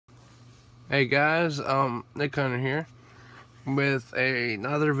Hey guys, Nick Hunter here with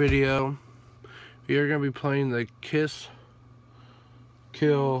another video. We are going to be playing the Kiss,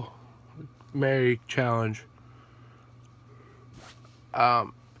 Kill, Marry challenge.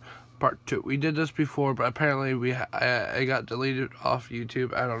 Part 2. We did this before, but apparently I got deleted off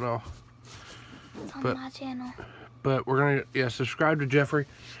YouTube. I don't know. It's on my channel. But we're gonna subscribe to Jeffrey.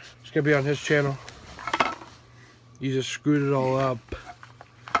 It's gonna be on his channel. You just screwed it all up.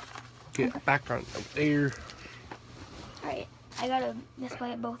 Get back on there. Alright, I gotta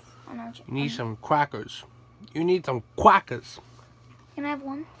display it both on our channel. You need some crackers. You need some crackers. Can I have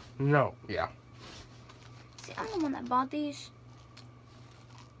one? No, yeah. See, I'm the one that bought these.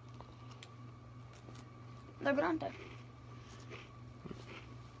 They're good, aren't they?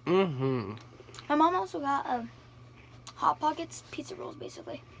 Mm-hmm. My mom also got Hot Pockets pizza rolls,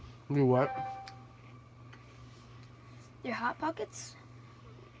 basically. You what? They're Hot Pockets,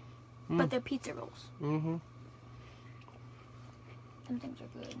 but they're pizza rolls. Mm-hmm. Some things are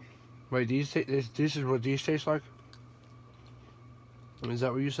good. Wait, this is what these taste like? Is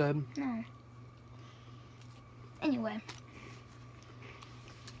that what you said? No. Anyway.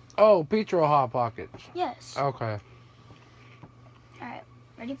 Oh, pizza roll Hot Pockets. Yes. Okay. Alright,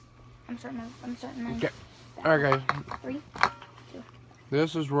 ready? I'm starting mine. Okay. Alright, guys. 3, 2.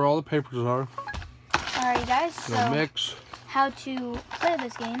 This is where all the papers are. Alright, guys. The So, mix. how to play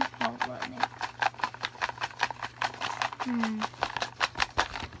this game? Oh, what? Time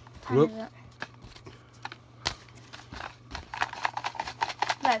Whoop. is it?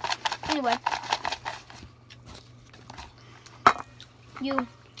 Okay. Anyway, you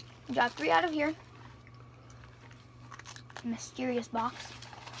got 3 out of here. Mysterious box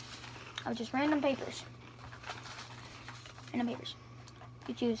of just random papers. Random papers.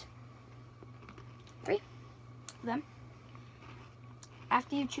 You choose 3 of them.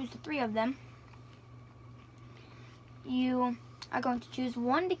 After you choose the 3 of them, you are going to choose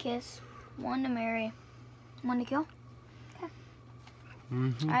 1 to kiss, 1 to marry, 1 to kill. Okay.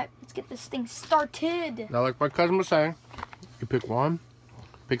 Alright, let's get this thing started. Now, like my cousin was saying, you pick 1,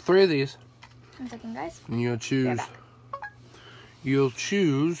 pick 3 of these, 1 second, guys. and you'll choose. Right back. You'll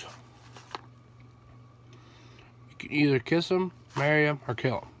choose. You can either kiss them, marry them, or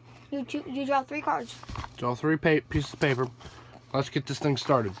kill them. You draw 3 cards. Draw 3 pieces of paper. Let's get this thing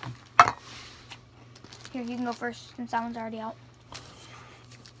started. Here, you can go first since that one's already out.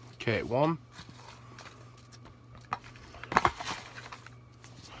 Okay, 1.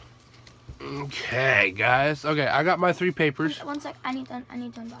 Okay, guys. Okay, I got my 3 papers. 1 sec. I need to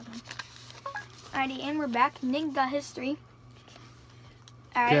unbox them. Alrighty, and we're back. Nick got his 3.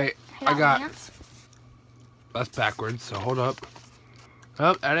 Alright. Okay, I got. Lance. That's backwards, so hold up.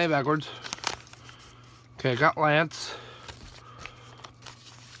 Oh, that ain't backwards. Okay, I got Lance.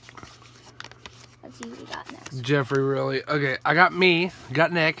 Let's see what we got next. Jeffrey, really? Okay, I got me.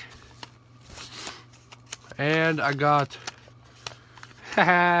 Got Nick. And I got.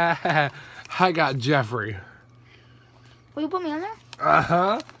 I got Jeffrey. Will you put me on there?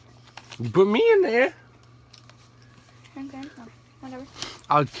 Uh-huh. You put me in there. Okay. Oh, whatever.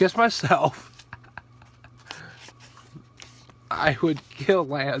 I'll kiss myself. I would kill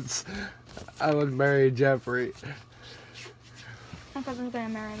Lance. I would marry Jeffrey. My cousin's gonna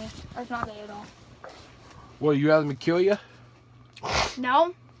marry me. Or it's not gay at all. Well, you rather me kill you?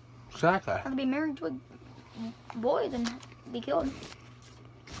 No. Exactly. I'd rather be married to a boy than be killed.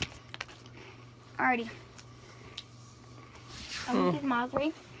 Alrighty. I'm gonna get my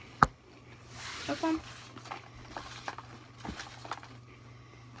 3. This one.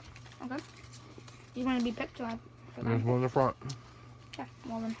 Okay. He's gonna be picked, so I forgot. There's one in the front. Okay,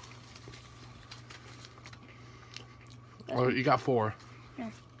 well then. Oh, you got 4.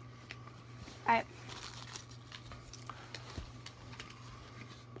 Yeah. Alright.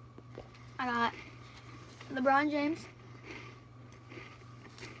 I got LeBron James.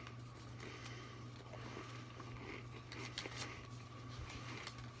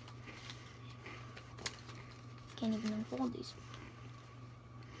 Can't even unfold these.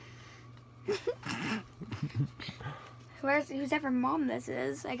 Whoever mom this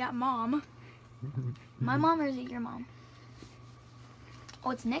is, I got mom. My mom, or is it your mom?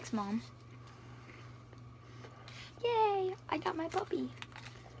 Oh, it's Nick's mom. Yay! I got my puppy.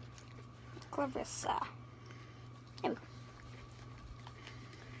 Clarissa. There we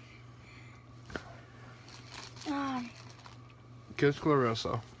go. Kiss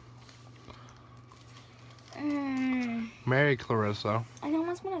Clarissa. Marry Clarissa. I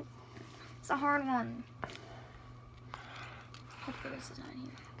almost want to. It's a hard one. Hope Clarissa's not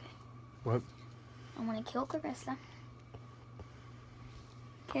here. Okay. What? I want to kill Clarissa.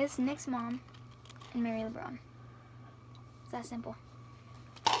 Kiss Nick's mom and marry LeBron. It's that simple.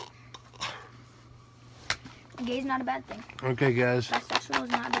 Gay's not a bad thing. Okay, guys. Bisexual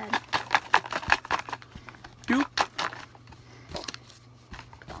is not bad. You.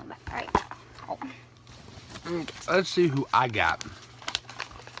 Going back. All right. Oh. Let's see who I got.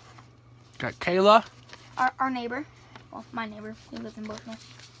 Got Kayla. Our neighbor. Well, my neighbor. He lives in Bozeman.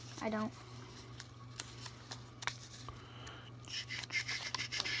 I don't.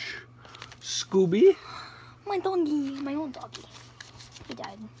 Scooby. My doggy. My old doggy. He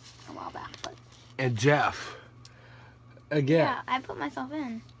died a while back, but. And Jeff. Again. Yeah, I put myself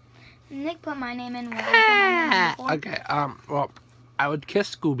in. Nick put my name in when I put my name in before. Okay, well, I would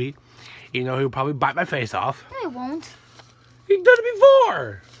kiss Scooby. You know, he'll probably bite my face off. No, he won't. He's done it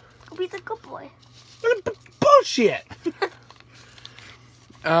before. He's a good boy. Bullshit.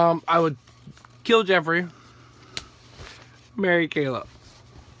 I would kill Jeffrey. Marry Kayla.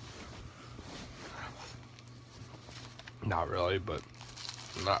 Not really, but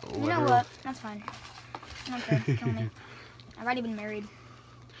not literally. You know what? That's fine. I don't care. Kill me. I've already been married.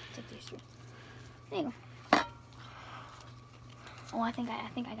 Take these three. There you go. Oh, I think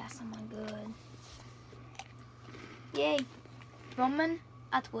I got someone good. Yay. Roman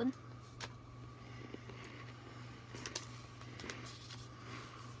Atwood.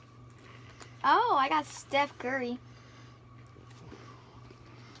 Oh, I got Steph Curry.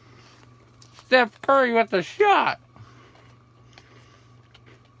 Steph Curry with the shot.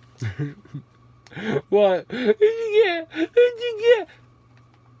 What? Who'd you get? Who'd you get?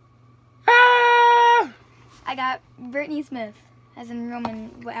 Ah! I got Brittany Smith, as in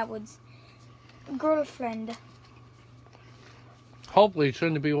Roman Atwood's girlfriend. Hopefully,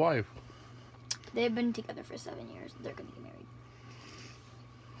 soon to be wife. They've been together for 7 years. They're gonna get married.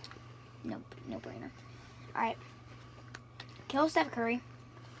 Nope, no brainer. All right, kill Steph Curry.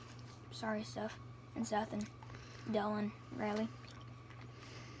 Sorry, Steph and Seth and Dylan, Riley.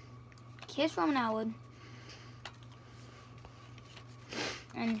 Kiss Roman Atwood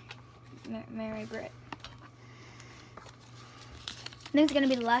and marry Britt. I think it's gonna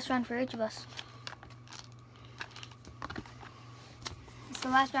be the last round for each of us. It's the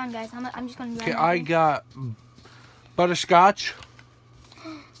last round, guys. I'm just gonna do. Okay, I got butterscotch.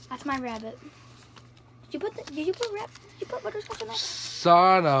 That's my rabbit. Did you put butterscotch in that?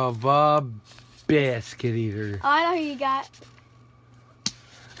 Son of a biscuit eater. Oh, I know who you got.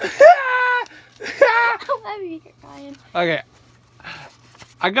 Ryan. Okay.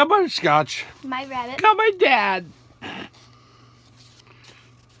 I got butterscotch. My rabbit. Got my dad.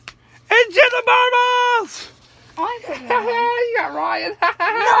 And Jenna Marbles! Oh, I put Ryan. You got Ryan.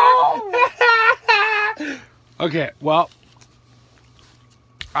 No! Okay, well,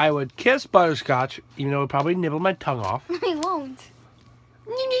 I would kiss butterscotch, even though it would probably nibble my tongue off. I won't.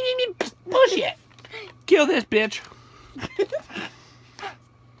 Bullshit. Kill this bitch.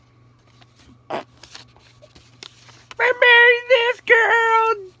 I married this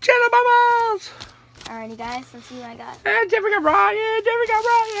girl, Jenna Marbles. Alrighty, guys. Let's see what I got. And Jeffrey got Ryan. Jeffrey got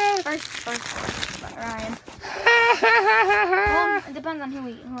Ryan. First, Ryan. Well, it depends on who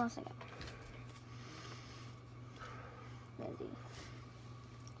else I got. Lizzie.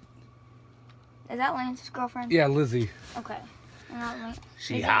 Is that Lance's girlfriend? Yeah, Lizzie. Okay. Not Lance.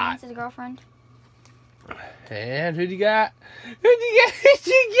 She Is hot. Lance's girlfriend? And who'd you got? Who'd you get? Who'd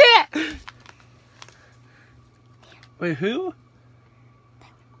you get? Wait, who?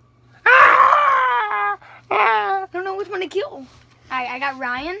 I don't know which one to kill. I got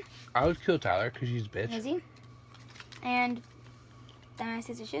Ryan. I would kill Tyler because she's a bitch. Lizzie. And dumbass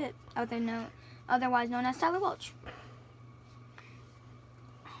piece of shit. Otherwise known as Tyler Welch.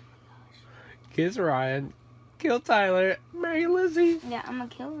 Kiss Ryan. Kill Tyler. Marry Lizzie. Yeah, I'm gonna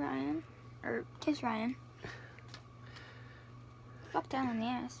kill Ryan. Or kiss Ryan. Fuck Tyler in the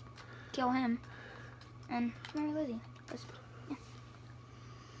ass. Kill him. And marry Lizzie. Yeah.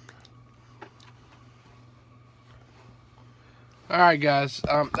 Alright guys,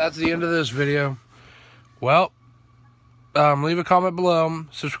 that's the end of this video. Well, leave a comment below,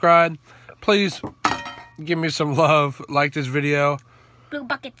 subscribe, please give me some love, like this video. Blue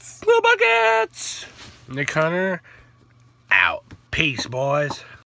buckets. Blue buckets! Nick Hunter, out. Peace, boys.